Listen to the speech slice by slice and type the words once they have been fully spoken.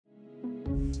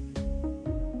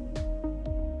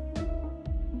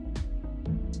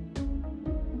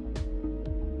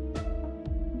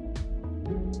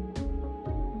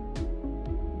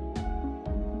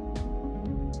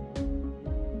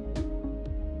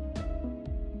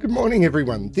Good morning,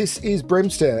 everyone. This is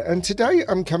BremSter, and today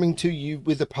I'm coming to you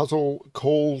with a puzzle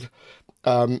called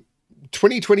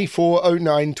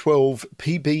 2024-09-12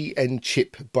 PB and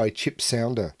Chip by Chip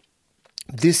Sounder.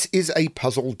 This is a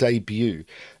puzzle debut.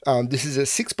 This is a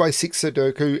 6x6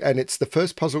 Sudoku, and it's the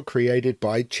first puzzle created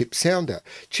by Chip Sounder.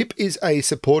 Chip is a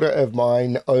supporter of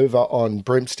mine over on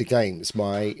BremSter Games,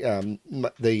 the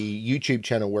YouTube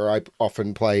channel where I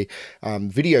often play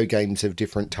video games of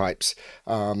different types.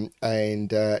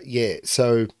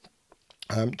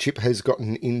 Chip has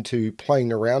gotten into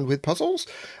playing around with puzzles.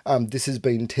 This has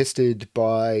been tested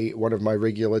by one of my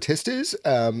regular testers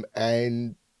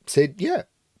and said, yeah,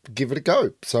 give it a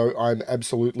go. So I'm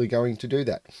absolutely going to do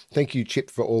that. Thank you, Chip,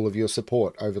 for all of your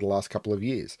support over the last couple of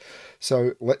years.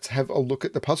 So let's have a look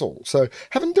at the puzzle. So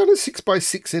haven't done a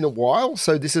 6x6 in a while,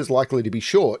 so this is likely to be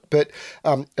short, but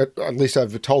at least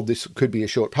I've told this could be a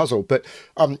short puzzle, but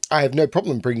I have no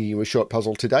problem bringing you a short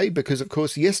puzzle today because, of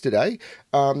course, yesterday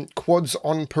Quads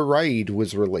on Parade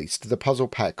was released, the puzzle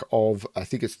pack of, I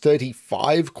think it's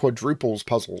 35 quadruples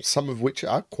puzzles, some of which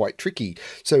are quite tricky.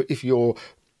 So if you're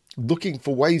looking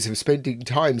for ways of spending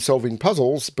time solving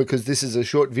puzzles, because this is a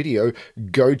short video,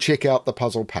 go check out the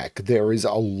puzzle pack. There is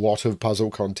a lot of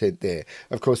puzzle content there.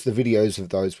 Of course, the videos of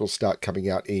those will start coming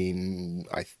out in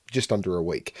just under a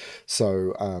week.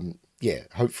 So, yeah,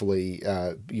 hopefully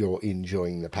you're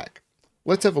enjoying the pack.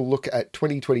 Let's have a look at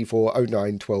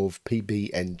 2024-09-12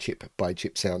 PB and Chip by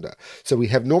Chip Sounder. So we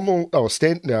have normal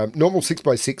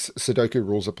 6x6 Sudoku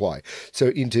rules apply. So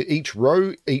into each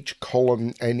row, each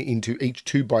column, and into each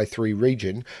 2x3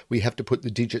 region, we have to put the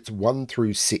digits 1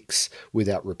 through 6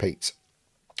 without repeats.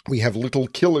 We have little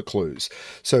killer clues.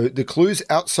 So the clues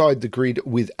outside the grid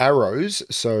with arrows,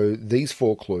 so these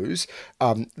 4 clues,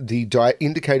 the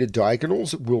indicated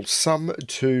diagonals will sum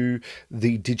to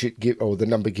the digit or the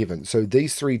number given. So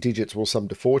these 3 digits will sum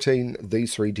to 14,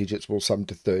 these 3 digits will sum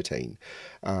to 13.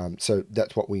 So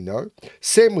that's what we know.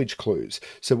 Sandwich clues.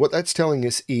 So what that's telling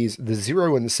us is the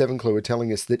 0 and the 7 clue are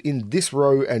telling us that in this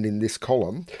row and in this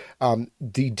column,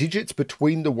 the digits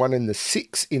between the 1 and the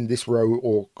 6 in this row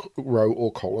or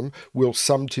column will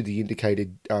sum to the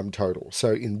indicated total.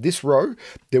 So in this row,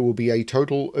 there will be a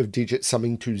total of digits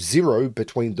summing to 0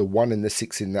 between the 1 and the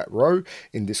 6 in that row.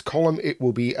 In this column, it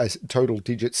will be a total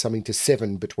digit summing to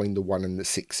 7 between the 1 and the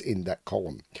 6 in that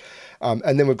column.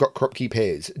 And then we've got Kropki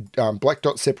Pairs. Black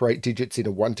dots separate digits in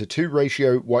a 1-to-2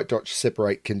 ratio. White dots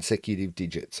separate consecutive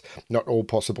digits. Not all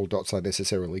possible dots are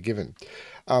necessarily given.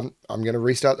 I'm going to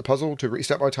restart the puzzle to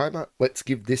restart my timer. Let's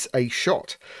give this a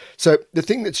shot. So the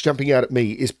thing that's jumping out at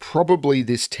me is probably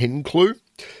this 10 clue,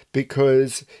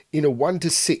 because in a 1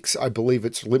 to 6, I believe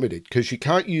it's limited, because you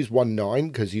can't use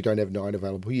 1-9 because you don't have 9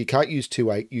 available. You can't use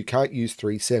 2-8. You can't use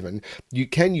 3-7. You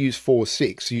can use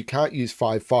 4-6. You can't use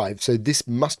 5-5. So this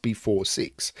must be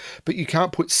 4-6. But you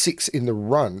can't put 6 in the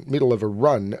middle of a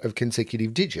run of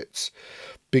consecutive digits,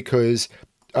 because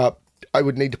I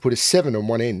would need to put a 7 on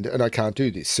one end, and I can't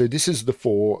do this. So this is the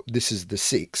 4, this is the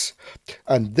 6,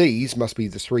 and these must be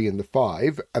the 3 and the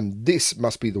 5, and this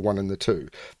must be the 1 and the 2.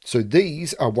 So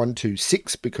these are 1, 2,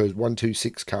 6, because 1, 2,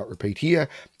 6 can't repeat here,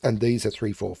 and these are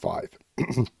 3, 4, 5.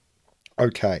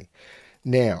 Okay,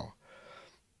 now,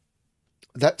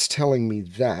 that's telling me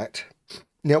that.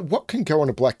 Now, what can go on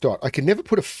a black dot? I can never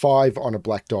put a 5 on a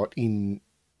black dot in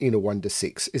a 1 to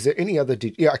 6. Is there any other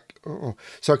digit? Yeah,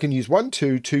 so I can use 1,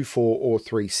 2, 2, 4, or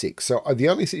 3, 6. So the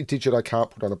only digit I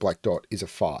can't put on a black dot is a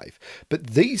 5. But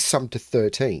these sum to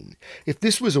 13. If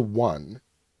this was a 1,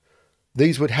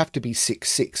 these would have to be 6,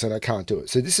 6, and I can't do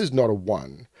it. So this is not a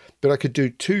 1, but I could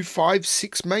do 2, 5,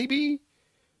 6 maybe,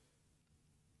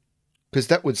 because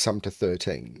that would sum to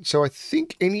 13. So I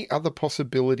think any other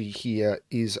possibility here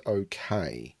is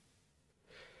okay.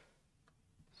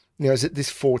 Now, is it this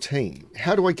 14?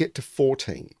 How do I get to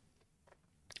 14?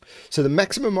 So the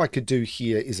maximum I could do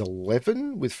here is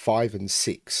 11 with 5 and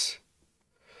 6.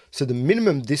 So the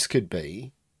minimum this could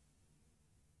be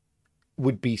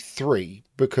would be 3,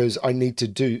 because I need to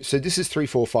do... So this is 3,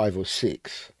 4, 5, or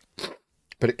 6.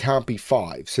 But it can't be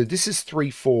 5. So this is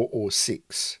 3, 4, or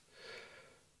 6.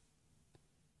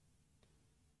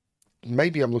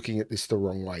 Maybe I'm looking at this the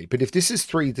wrong way, but if this is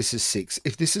 3, this is 6.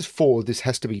 If this is 4, this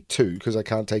has to be 2, because I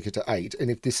can't take it to 8.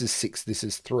 And if this is 6, this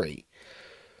is 3.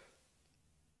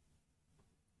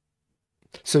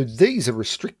 So these are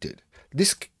restricted.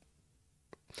 This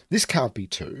can't be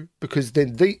 2, because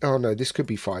then oh no, this could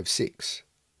be 5, 6.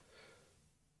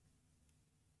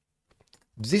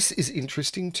 This is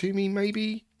interesting to me,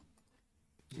 maybe.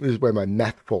 This is where my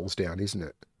math falls down, isn't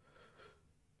it?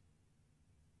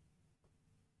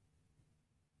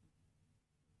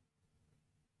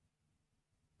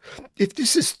 If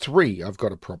this is 3, I've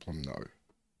got a problem though.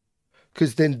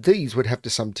 Because then these would have to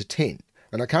sum to 10.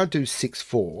 And I can't do 6,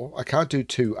 4. I can't do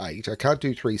 2, 8. I can't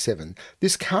do 3, 7.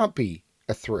 This can't be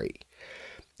a 3.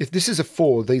 If this is a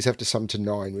 4, these have to sum to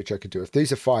 9, which I could do. If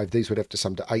these are 5, these would have to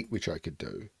sum to 8, which I could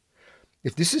do.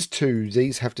 If this is 2,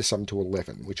 these have to sum to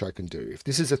 11, which I can do. If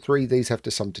this is a 3, these have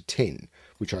to sum to 10,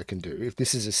 which I can do. If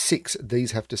this is a 6,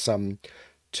 these have to sum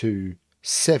to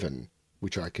 7,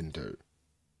 which I can do.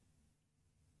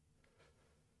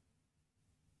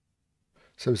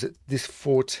 So is it this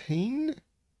 14?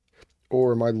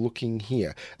 Or am I looking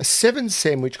here? A 7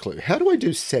 sandwich clue. How do I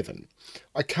do 7?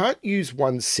 I can't use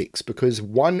 1, 6 because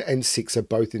 1 and 6 are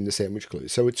both in the sandwich clue.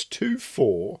 So it's 2,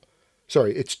 4.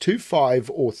 Sorry, it's 2,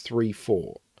 5 or 3,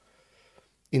 4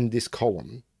 in this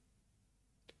column.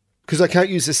 Because I can't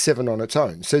use the 7 on its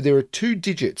own. So there are 2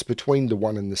 digits between the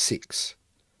 1 and the 6.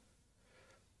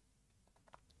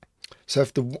 So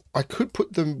if I could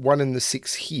put the 1 and the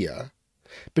 6 here.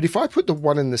 But if I put the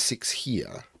 1 and the 6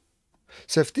 here.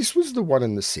 So if this was the 1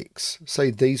 and the 6,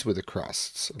 say these were the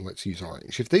crusts, and let's use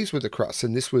orange. If these were the crusts,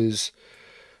 and this was,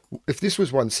 if this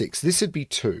was 1, 6, this would be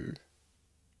 2.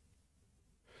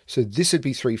 So this would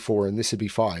be 3, 4, and this would be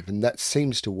 5, and that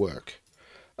seems to work.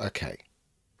 Okay.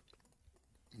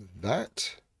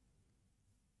 That.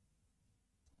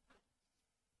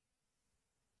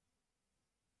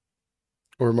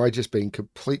 Or am I just being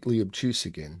completely obtuse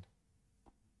again?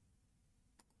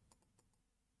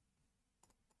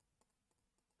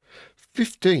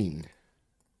 $15.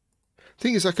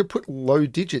 Thing is, I could put low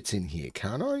digits in here,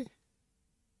 can't I?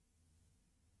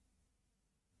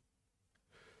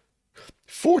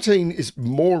 14 is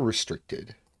more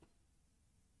restricted.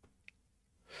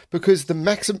 Because the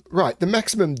maximum, right, the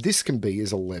maximum this can be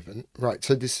is 11. Right,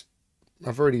 so this,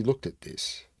 I've already looked at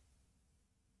this.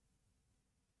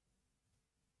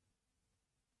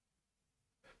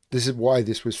 This is why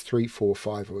this was 3, 4,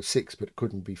 5, or 6, but it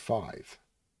couldn't be 5.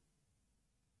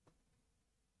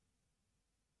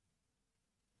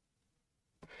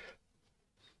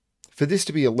 For this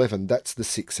to be 11, that's the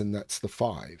 6 and that's the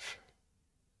 5.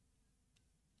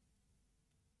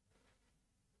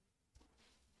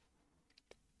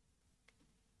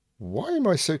 Why am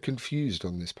I so confused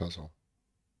on this puzzle?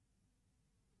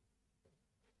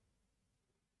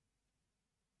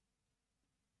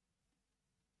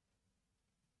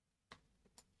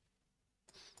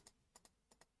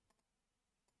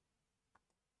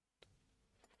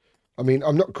 I mean,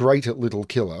 I'm not great at Little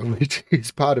Killer, which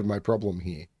is part of my problem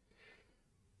here.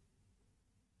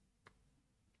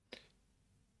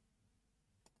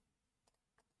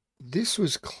 This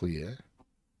was clear.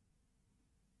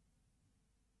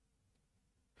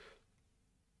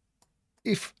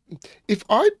 If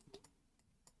I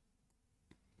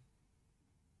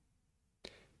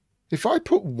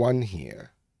put 1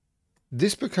 here,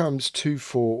 this becomes 2,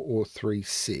 4, or 3,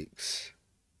 6.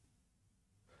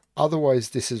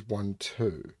 Otherwise, this is 1,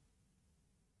 2.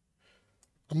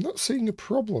 I'm not seeing a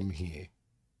problem here.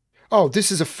 Oh,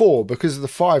 this is a 4 because of the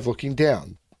 5 looking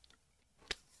down.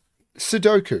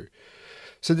 Sudoku.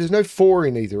 So there's no 4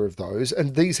 in either of those,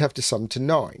 and these have to sum to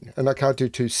 9, and I can't do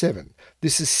 2, 7.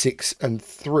 This is 6 and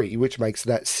 3, which makes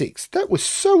that 6. That was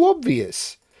so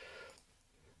obvious.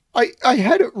 I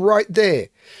had it right there.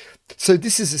 So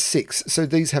this is a 6, so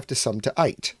these have to sum to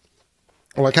 8.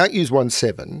 Well, I can't use 1,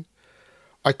 7.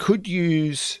 I could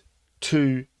use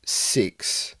 2,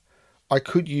 6. I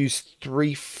could use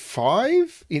 3,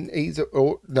 5 in either,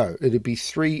 or no, it'd be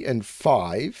 3 and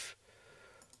 5.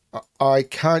 I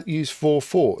can't use 4,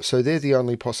 4, so they're the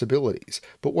only possibilities.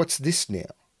 But what's this now?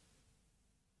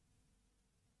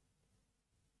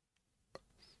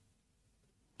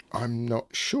 I'm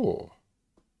not sure.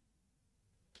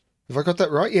 Have I got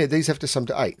that right? Yeah, these have to sum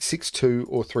to 8. 6, 2,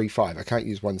 or 3, 5. I can't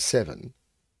use 1, 7.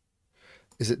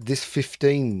 Is it this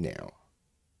 15 now?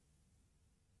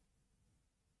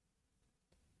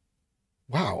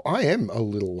 Wow, I am a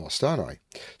little lost, aren't I?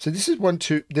 So this is 1,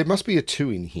 2. There must be a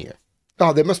 2 in here.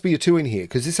 Oh, there must be a 2 in here,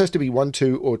 because this has to be 1,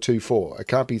 2, or 2, 4. It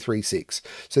can't be 3, 6.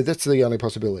 So that's the only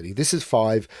possibility. This is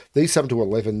 5. These sum to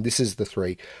 11. This is the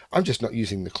 3. I'm just not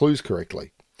using the clues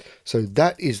correctly. So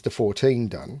that is the 14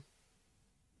 done.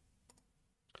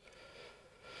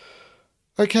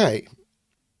 Okay.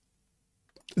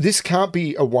 This can't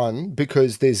be a 1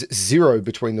 because there's 0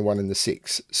 between the 1 and the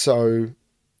 6. So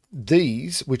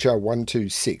these, which are 1, 2,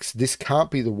 6, this can't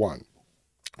be the 1.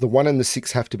 The 1 and the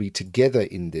 6 have to be together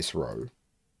in this row.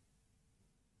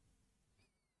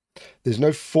 There's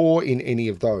no 4 in any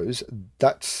of those.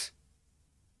 There's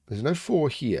no 4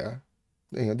 here.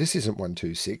 Hang on, this isn't 1,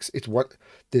 2, 6. It's what,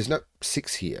 there's no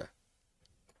 6 here.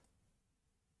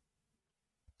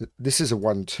 This is a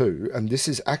 1, 2, and this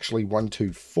is actually 1,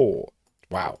 2, 4.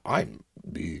 Wow, I'm...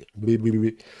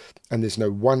 And there's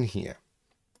no 1 here.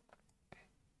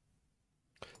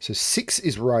 So 6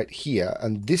 is right here,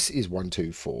 and this is 1,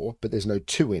 2, 4, but there's no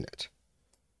 2 in it.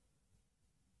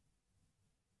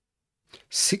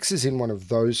 6 is in one of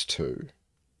those two.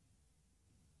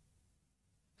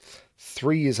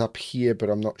 3 is up here, but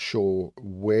I'm not sure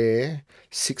where.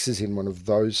 6 is in one of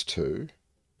those two.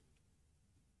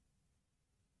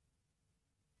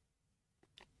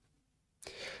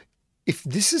 If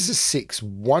this is a 6,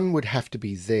 1 would have to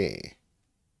be there.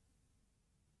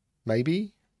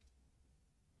 Maybe?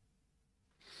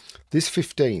 This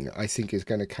 15, I think, is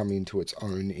going to come into its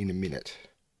own in a minute.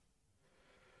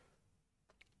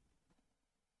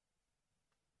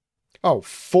 Oh,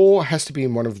 4 has to be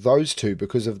in one of those two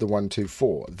because of the 1, 2,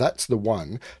 4. That's the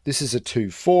 1. This is a 2,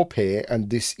 4 pair,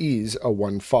 and this is a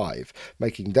 1, 5,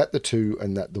 making that the 2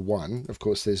 and that the 1. Of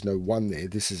course, there's no 1 there.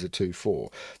 This is a 2,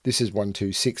 4. This is 1,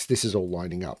 2, 6. This is all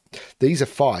lining up. These are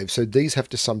 5, so these have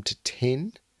to sum to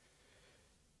 10.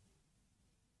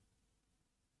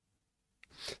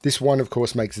 This 1, of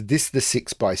course, makes this the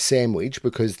 6 by sandwich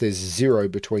because there's 0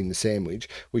 between the sandwich,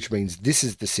 which means this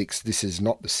is the 6, this is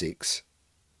not the 6.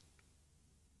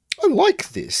 I like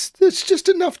this. That's just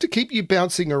enough to keep you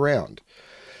bouncing around.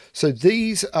 So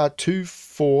these are 2,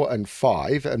 4, and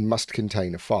 5 and must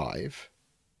contain a 5.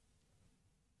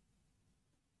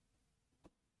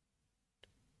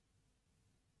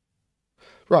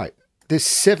 Right. There's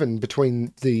 7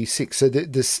 between the 6. So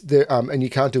and you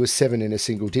can't do a 7 in a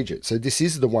single digit. So this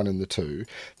is the 1 and the 2.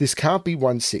 This can't be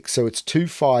 1, 6. So it's 2,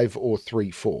 5 or 3,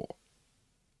 4.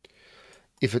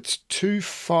 If it's 2,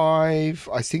 5,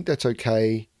 I think that's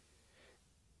okay.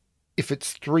 If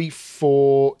it's 3,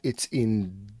 4, it's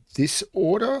in this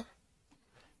order.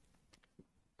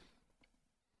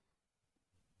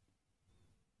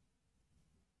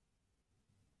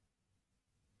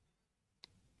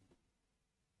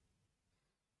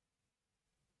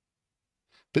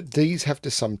 But these have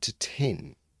to sum to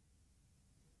 10.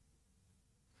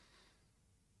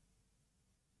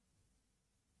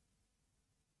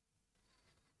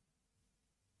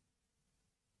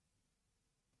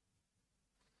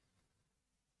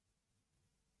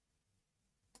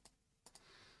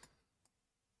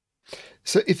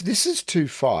 So if this is 2,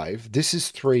 5, this is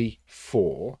 3,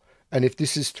 4, and if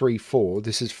this is 3, 4,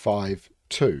 this is 5,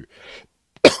 2,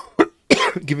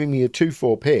 giving me a 2,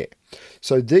 4 pair.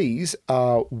 So these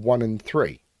are 1 and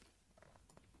 3.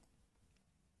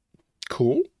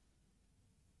 Cool.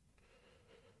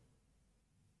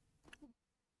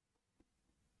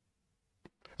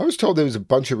 I was told there was a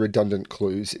bunch of redundant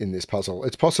clues in this puzzle.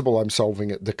 It's possible I'm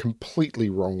solving it the completely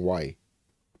wrong way.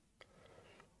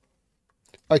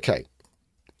 Okay.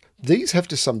 These have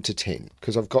to sum to 10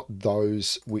 because I've got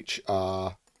those which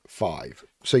are 5.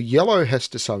 So yellow has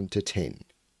to sum to 10.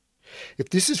 If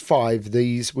this is 5,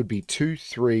 these would be 2,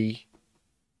 3.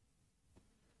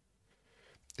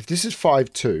 If this is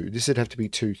 5, 2, this would have to be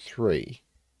 2, 3.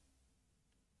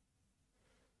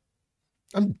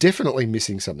 I'm definitely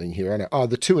missing something here. I know. Oh,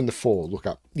 the 2 and the 4, look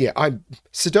up. Yeah,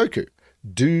 Sudoku.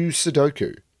 Do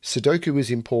Sudoku. Sudoku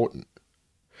is important.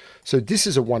 So this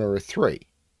is a 1 or a 3.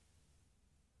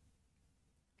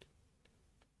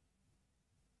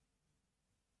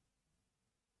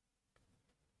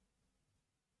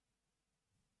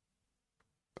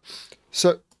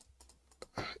 So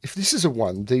if this is a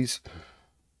 1, these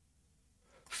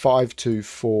 5, 2,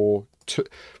 4, 2.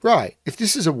 Right, if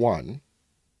this is a 1,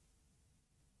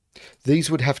 these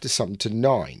would have to sum to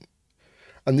 9.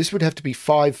 And this would have to be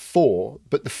 5, 4,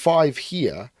 but the 5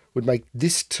 here would make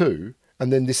this 2,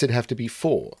 and then this would have to be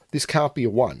 4. This can't be a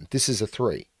 1. This is a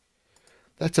 3.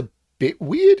 That's a bit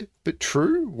weird, but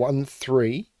true. 1,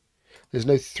 3. There's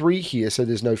no 3 here, so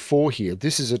there's no 4 here.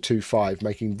 This is a 2, 5,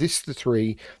 making this the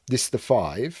 3, this the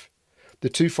 5. The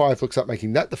 2, 5 looks up,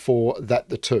 making that the 4, that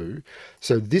the 2.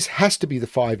 So this has to be the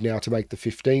 5 now to make the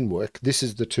 15 work. This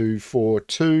is the 2, 4,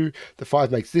 2. The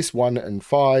 5 makes this 1 and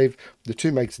 5. The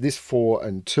 2 makes this 4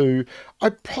 and 2.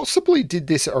 I possibly did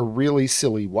this a really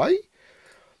silly way.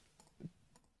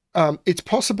 It's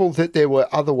possible that there were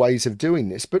other ways of doing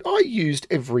this, but I used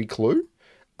every clue.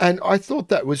 And I thought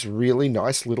that was really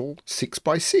nice little 6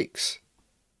 by 6.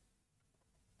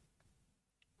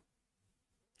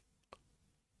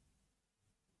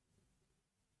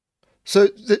 So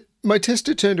my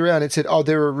tester turned around and said, oh,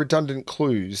 there are redundant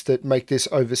clues that make this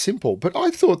oversimple. But I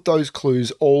thought those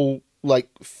clues all like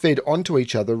fed onto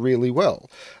each other really well.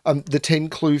 The 10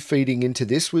 clue feeding into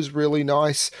this was really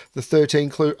nice. The 13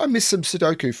 clue, I missed some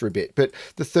Sudoku for a bit, but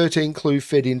the 13 clue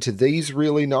fed into these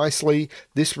really nicely.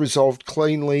 This resolved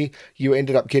cleanly. You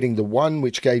ended up getting the 1,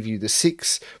 which gave you the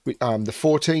 6, the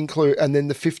 14 clue, and then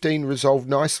the 15 resolved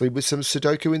nicely with some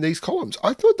Sudoku in these columns.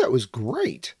 I thought that was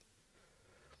great.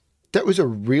 That was a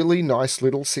really nice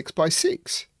little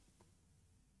 6x6.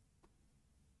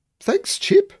 Thanks,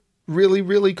 Chip. Really,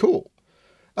 really cool.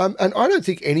 And I don't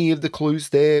think any of the clues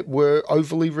there were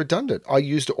overly redundant. I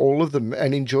used all of them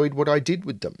and enjoyed what I did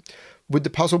with them. Would the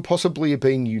puzzle possibly have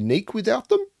been unique without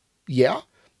them? Yeah,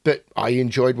 but I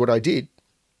enjoyed what I did.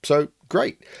 So,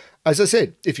 great. As I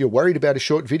said, if you're worried about a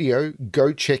short video,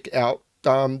 go check out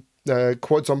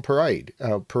Quads on Parade.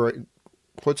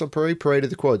 Quads on Parade? Parade of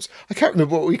the Quads. I can't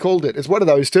remember what we called it. It's one of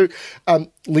those two.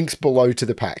 Links below to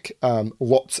the pack.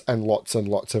 Lots and lots and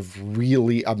lots of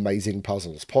really amazing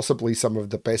puzzles. Possibly some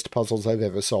of the best puzzles I've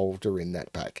ever solved are in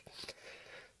that pack.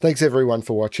 Thanks everyone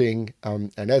for watching.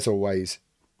 And as always,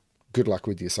 good luck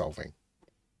with your solving.